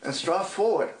hit and strike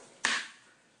forward.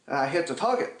 And I hit the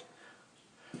target.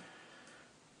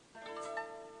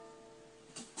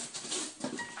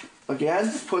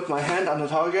 Again, put my hand on the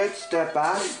target, step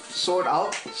back, sword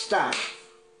out, stab.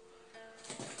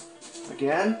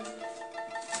 Again,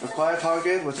 acquire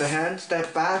target with the hand,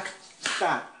 step back,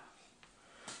 stab.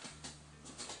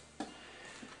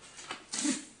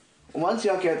 Once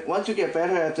you get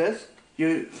better at this,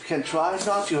 you can try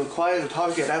not to acquire the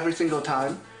target every single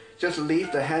time. Just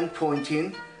leave the hand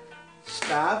pointing,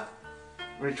 stab,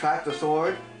 retract the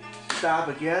sword, stab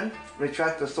again,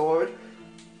 retract the sword,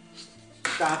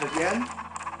 stab again,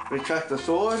 retract the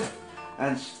sword,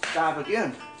 and stab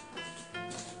again.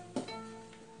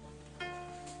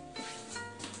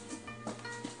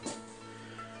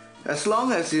 As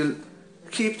long as you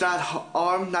keep that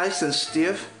arm nice and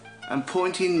stiff and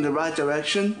pointing in the right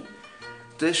direction,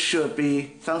 this should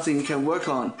be something you can work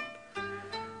on.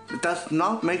 It does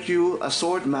not make you a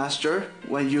sword master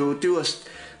when you do a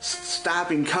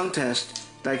stabbing contest,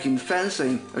 like in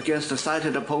fencing against a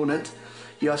sighted opponent.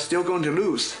 You are still going to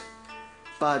lose,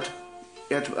 but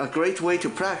it's a great way to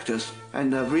practice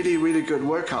and a really good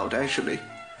workout actually.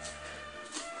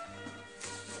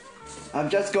 I'm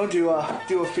just going to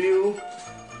do a few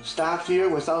stabs here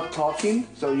without talking,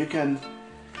 so you can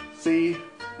see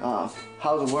how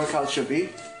the workout should be.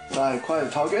 So I acquire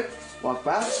the target, walk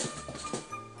back.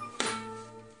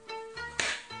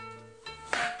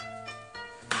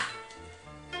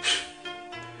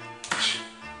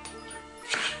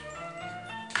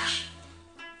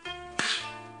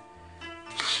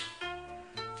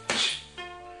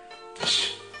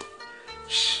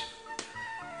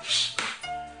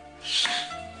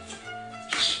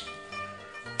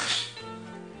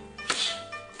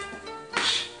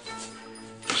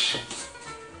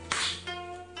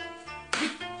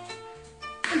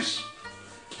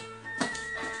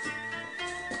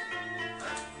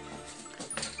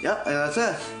 Yep, and that's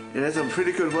it. It is a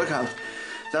pretty good workout.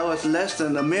 That was less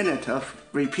than a minute of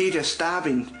repeated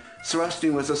stabbing,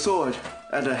 thrusting with a sword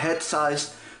at a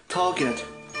head-sized target.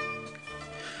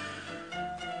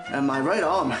 And my right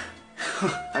arm,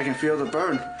 I can feel the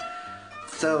burn.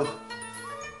 So,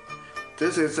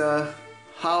 this is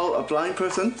how a blind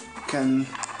person can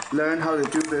learn how to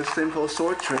do this simple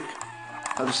sword trick.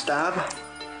 How to stab,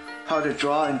 how to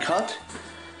draw and cut.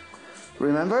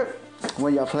 Remember,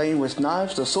 when you're playing with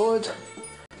knives or swords,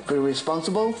 be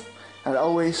responsible and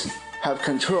always have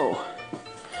control.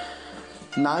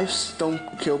 Knives don't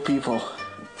kill people.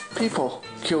 People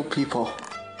kill people.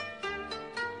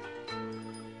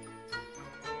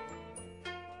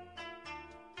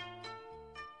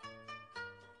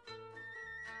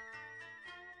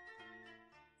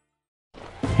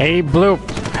 Hey Bloop,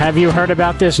 have you heard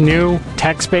about this new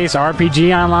text-based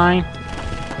RPG online?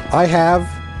 I have.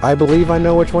 I believe I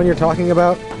know which one you're talking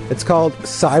about. It's called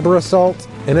Cyber Assault,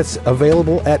 and it's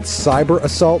available at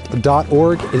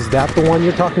cyberassault.org. Is that the one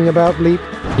you're talking about, Bleep?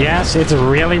 Yes, it's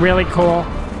really cool,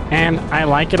 and I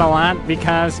like it a lot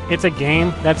because it's a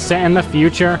game that's set in the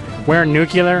future where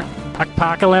nuclear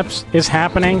apocalypse is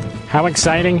happening. How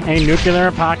exciting, a nuclear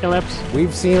apocalypse.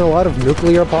 We've seen a lot of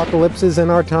nuclear apocalypses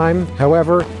in our time.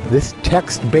 However, this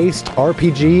text-based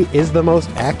RPG is the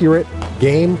most accurate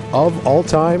game of all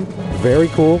time. Very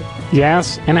cool.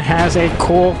 Yes, and it has a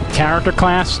cool character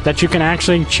class that you can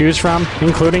actually choose from,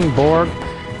 including Borg,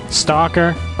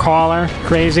 Stalker, Caller,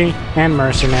 Crazy, and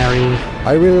Mercenary.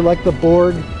 I really like the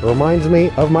Borg. It reminds me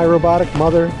of my robotic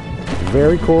mother.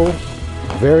 Very cool.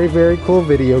 Very cool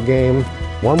video game.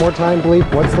 One more time, Bleep,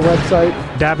 what's the website?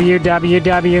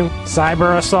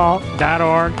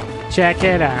 www.cyberassault.org. Check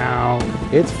it out.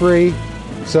 It's free,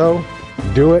 so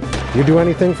do it. You do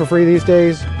anything for free these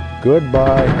days?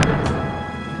 Goodbye.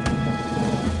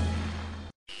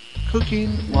 Cooking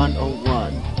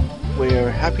 101,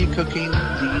 where happy cooking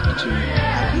leads to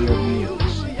happier meals.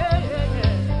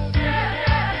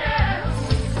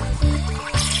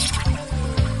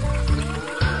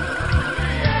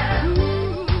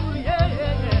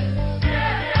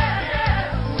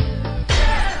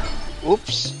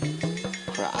 Oops.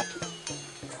 Crap.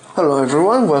 Hello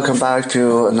everyone, welcome back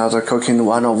to another Cooking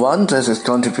 101. This is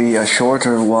going to be a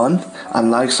shorter one,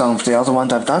 unlike some of the other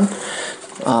ones I've done.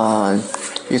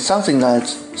 It's something that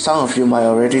some of you might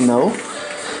already know,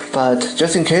 but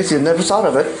just in case you never thought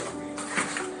of it,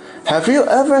 have you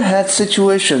ever had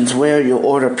situations where you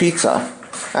order pizza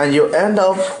and you end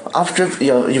up, after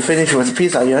you finish with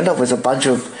pizza, you end up with a bunch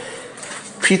of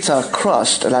pizza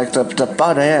crust, like the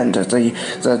butt end,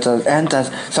 the end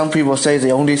that some people say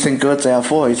the only thing good there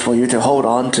for is for you to hold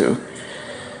on to.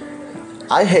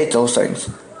 I hate those things.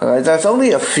 There's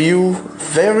only a few,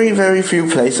 very, very few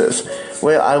places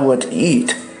where I would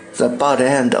eat the butt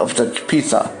end of the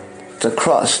pizza, the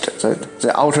crust,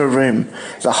 the outer rim,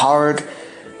 the hard,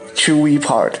 chewy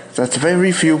part. There's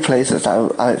very few places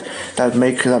that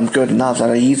make them good enough that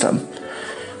I eat them.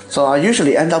 So I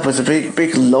usually end up with a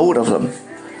big load of them.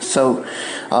 So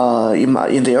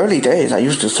in the early days, I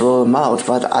used to throw them out,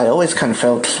 but I always kind of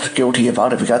felt guilty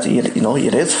about it because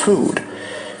it is food.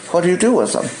 What do you do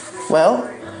with them? Well,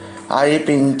 I've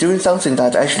been doing something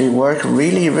that actually worked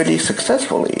really, really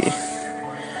successfully.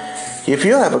 If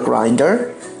you have a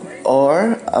grinder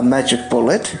or a magic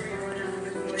bullet,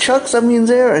 chuck them in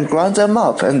there and grind them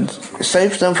up and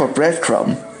save them for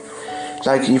breadcrumb.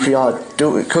 Like if you are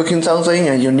cooking something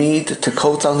and you need to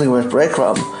coat something with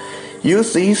breadcrumb,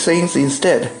 use these things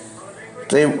instead.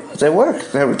 They work.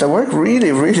 They work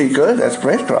really, really good as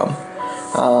breadcrumb.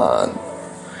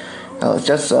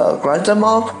 Just grind them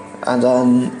up, and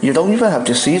then you don't even have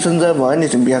to season them or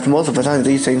anything, because most of the time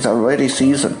these things are already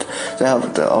seasoned. They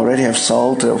already have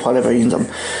salt or whatever in them.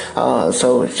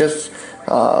 So just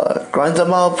grind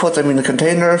them up, put them in a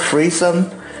container, freeze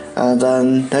them, and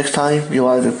then next time you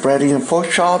are breading a pork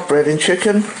chop, breading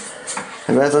chicken,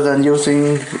 and rather than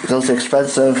using those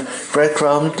expensive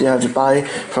breadcrumbs you have to buy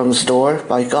from the store,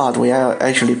 by God, we are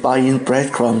actually buying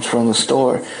breadcrumbs from the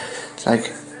store.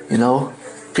 Like,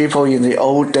 people in the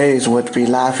old days would be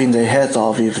laughing their heads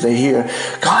off if they hear,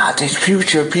 God, these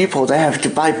future people, they have to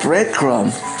buy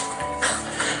breadcrumbs.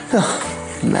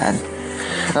 Man.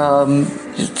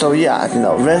 So yeah,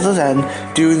 rather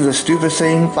than doing the stupid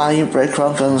thing, buying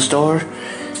breadcrumbs from the store,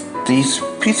 these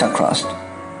pizza crusts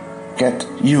get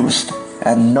used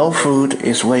and no food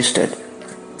is wasted.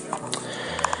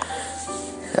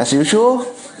 As usual,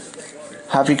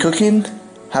 happy cooking,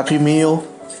 happy meal,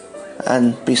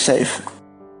 and be safe.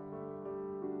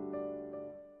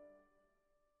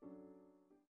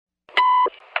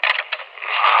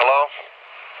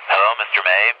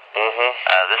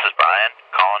 This is Brian,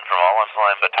 calling from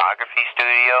Olin Photography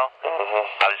Studio.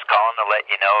 I was calling to let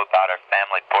you know about our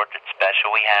family portrait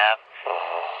special we have.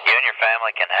 You and your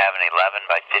family can have an 11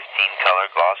 by 15 color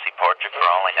glossy portrait for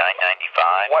only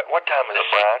 $9.95. What time is it,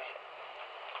 Brian?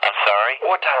 I'm sorry?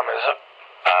 What time is it?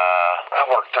 I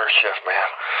work third shift, man.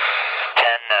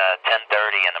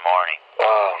 10:30 in the morning.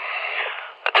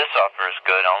 But this offer is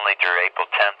good only through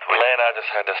April 10th. Man, I just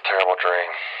had this terrible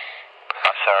dream.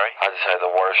 I'm sorry? I just had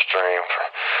the worst dream.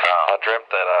 I dreamt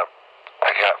that I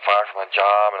got fired from my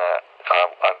job and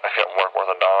I couldn't work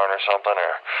worth a darn or something.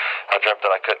 Or I dreamt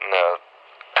that I couldn't.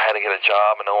 I had to get a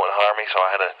job and no one would hire me, so I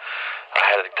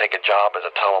had to take a job as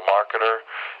a telemarketer,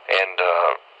 and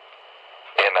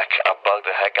I bugged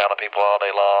the heck out of people all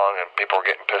day long, and people were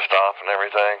getting pissed off and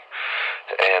everything.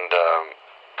 And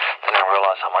then I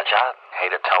realized how much I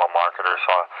hated telemarketers,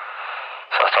 so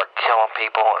I started killing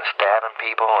people and stabbing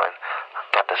people, and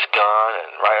got this gun,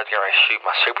 and right as I was going to shoot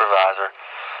my supervisor,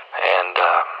 and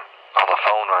the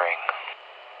phone rang.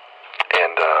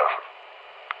 And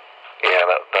yeah,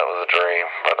 that was a dream.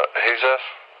 But who's this?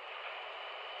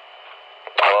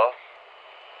 Hello?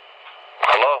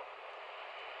 Hello?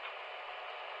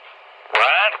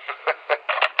 Brian?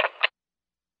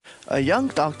 A young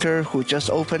doctor who just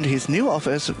opened his new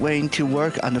office went into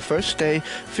work on the first day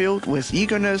filled with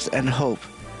eagerness and hope.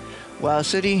 While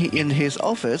sitting in his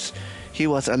office, he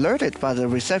was alerted by the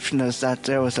receptionist that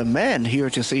there was a man here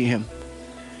to see him.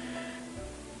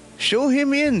 Show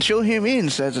him in,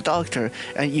 said the doctor,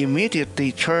 and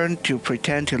immediately turned to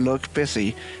pretend to look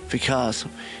busy, because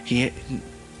he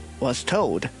was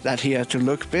told that he had to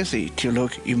look busy to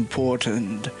look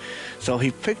important. So he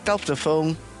picked up the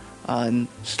phone and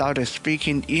started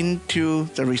speaking into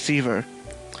the receiver.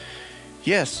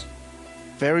 Yes,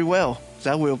 very well.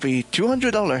 That will be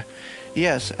 $200.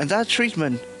 Yes, and that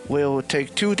treatment will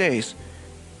take 2 days.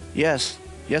 Yes,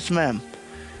 ma'am.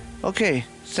 Okay,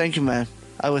 thank you, ma'am.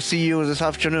 I will see you this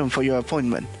afternoon for your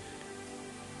appointment.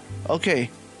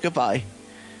 Okay, goodbye.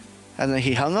 And then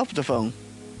he hung up the phone.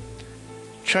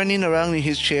 Turning around in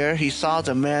his chair, he saw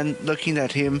the man looking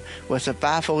at him with a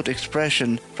baffled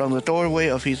expression from the doorway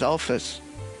of his office.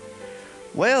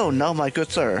 Well, now, my good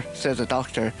sir, said the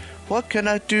doctor, what can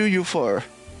I do you for?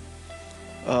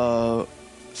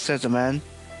 Said the man.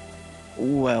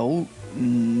 Well,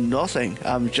 nothing.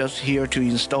 I'm just here to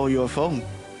install your phone.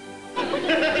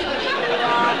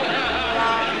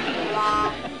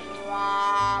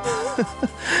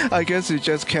 I guess you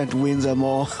just can't win them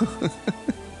all.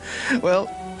 Well,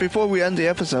 before we end the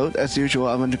episode, as usual,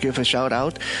 I want to give a shout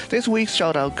out. This week's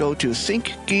shout out go to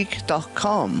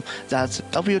thinkgeek.com. That's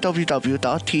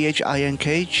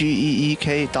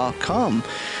www.thinkgeek.com.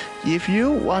 If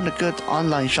you want a good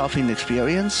online shopping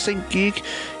experience, ThinkGeek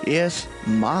is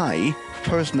my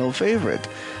personal favorite.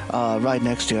 Right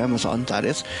next to Amazon, that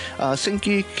is.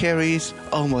 ThinkGeek carries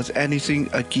almost anything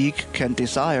a geek can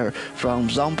desire, from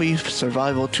zombie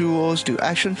survival tools to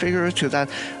action figures to that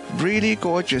really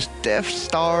gorgeous Death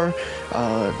Star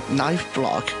knife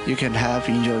block you can have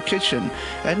in your kitchen.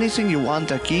 Anything you want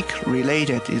that geek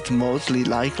related, it's mostly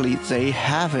likely they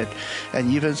have it, and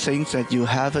even things that you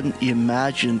haven't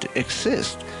imagined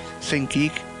exist,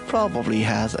 ThinkGeek probably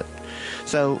has it.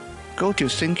 So go to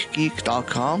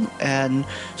thinkgeek.com and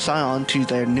sign on to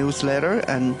their newsletter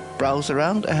and browse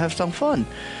around and have some fun.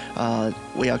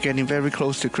 We are getting very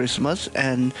close to Christmas,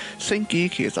 and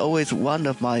ThinkGeek is always one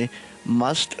of my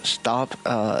must-stop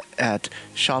at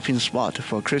shopping spot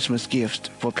for Christmas gifts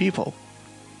for people.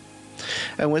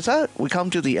 And with that, we come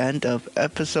to the end of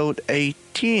episode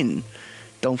 18.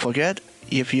 Don't forget,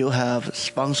 if you have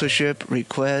sponsorship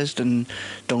requests and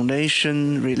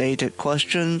donation-related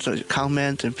questions or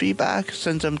comments and feedback,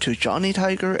 send them to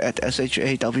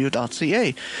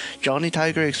johnnytiger@shaw.ca. Johnny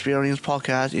Tiger Experience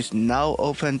Podcast is now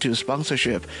open to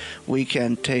sponsorship. We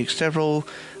can take several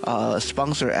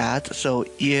sponsor ads, so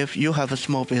if you have a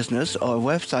small business or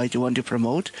website you want to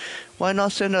promote, why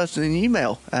not send us an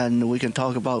email and we can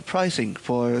talk about pricing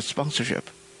for sponsorship.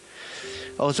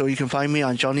 Also, you can find me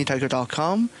on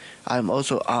johnnytiger.com. I'm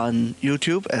also on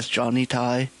YouTube as Johnny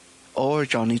Tai or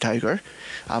Johnny Tiger.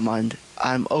 I'm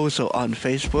also on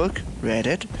Facebook,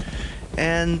 Reddit,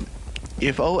 and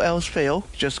if all else fail,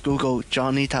 just Google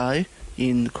Johnny Tai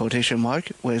in quotation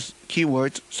mark with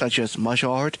keywords such as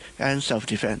martial art and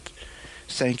self-defense.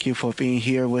 Thank you for being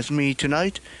here with me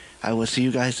tonight. I will see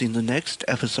you guys in the next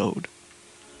episode.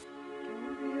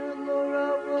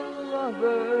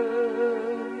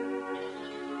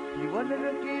 He wanted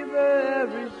to give her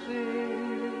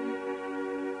everything,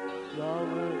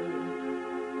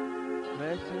 flowers,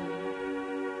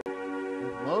 presents,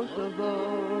 and most of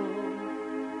all,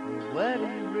 a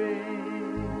wedding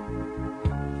ring.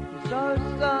 He saw a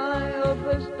sign of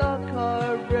a stock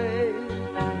car race,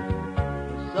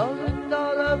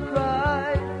 $1,000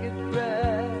 price get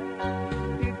red.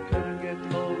 He couldn't get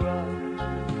Laura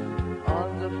on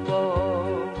the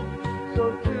phone, so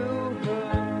to her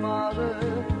mother,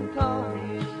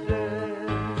 Tommy said,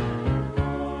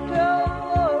 tell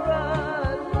Laura I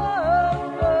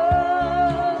love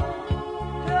her,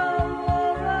 tell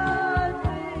Laura I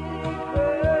need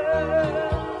her,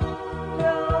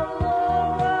 tell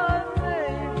Laura I may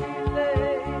be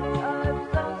late, I've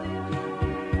something to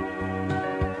do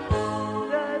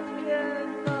that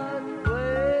cannot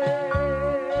wait.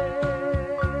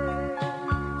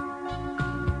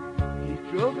 He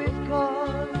drove his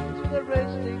car to the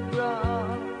racing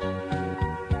ground.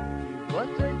 He was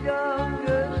the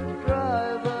youngest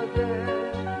driver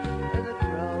there, and the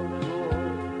crowd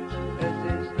roared as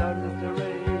they started the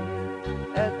race.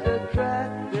 At the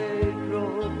track they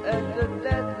drove at a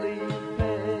deadly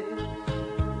pace.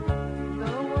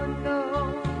 No one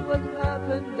knows what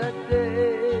happened that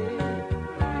day.